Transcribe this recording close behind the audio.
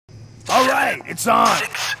All right, it's on.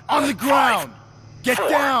 6, On the ground. 5, Get 4,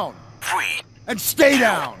 down. 3, And stay 2,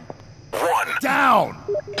 down. 1. Down.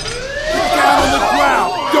 Get down on the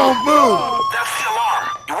ground. Don't move. That's the alarm.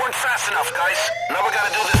 You weren't fast enough, guys. Now we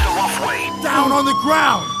gotta do this the rough way. Down on the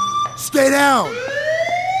ground. Stay down.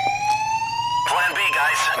 Plan B,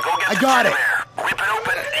 guys. Go get I the got teddy it. bear. Rip it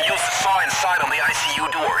open and use the saw inside on the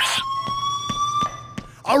ICU doors.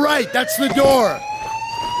 All right, that's the door.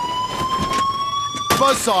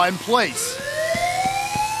 Buzzsaw in place.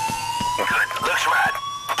 Good. Looks rad.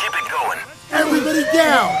 Keep it going. Everybody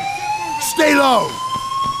down. Stay low.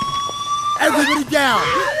 Everybody down.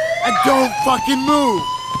 And don't fucking move.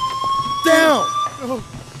 Down.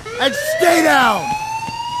 And stay down.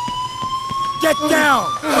 Get down.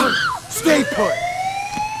 Stay put.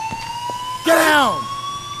 Get down.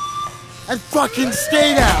 And fucking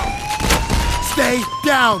stay down. Stay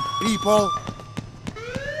down, people.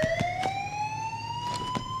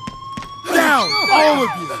 Down, all of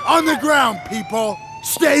you. On the ground, people.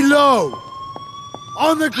 Stay low.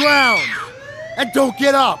 On the ground. And don't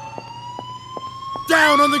get up.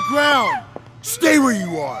 Down on the ground. Stay where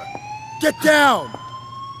you are. Get down.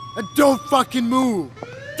 And don't fucking move.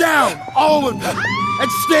 Down, all of you.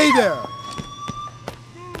 And stay there.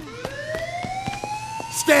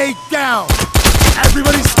 Stay down.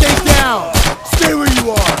 Everybody stay down. Stay where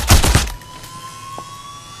you are.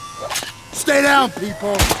 Stay down,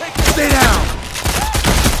 people. Stay down.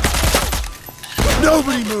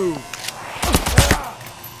 Nobody move.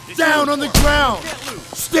 Down on the ground.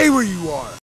 Stay where you are.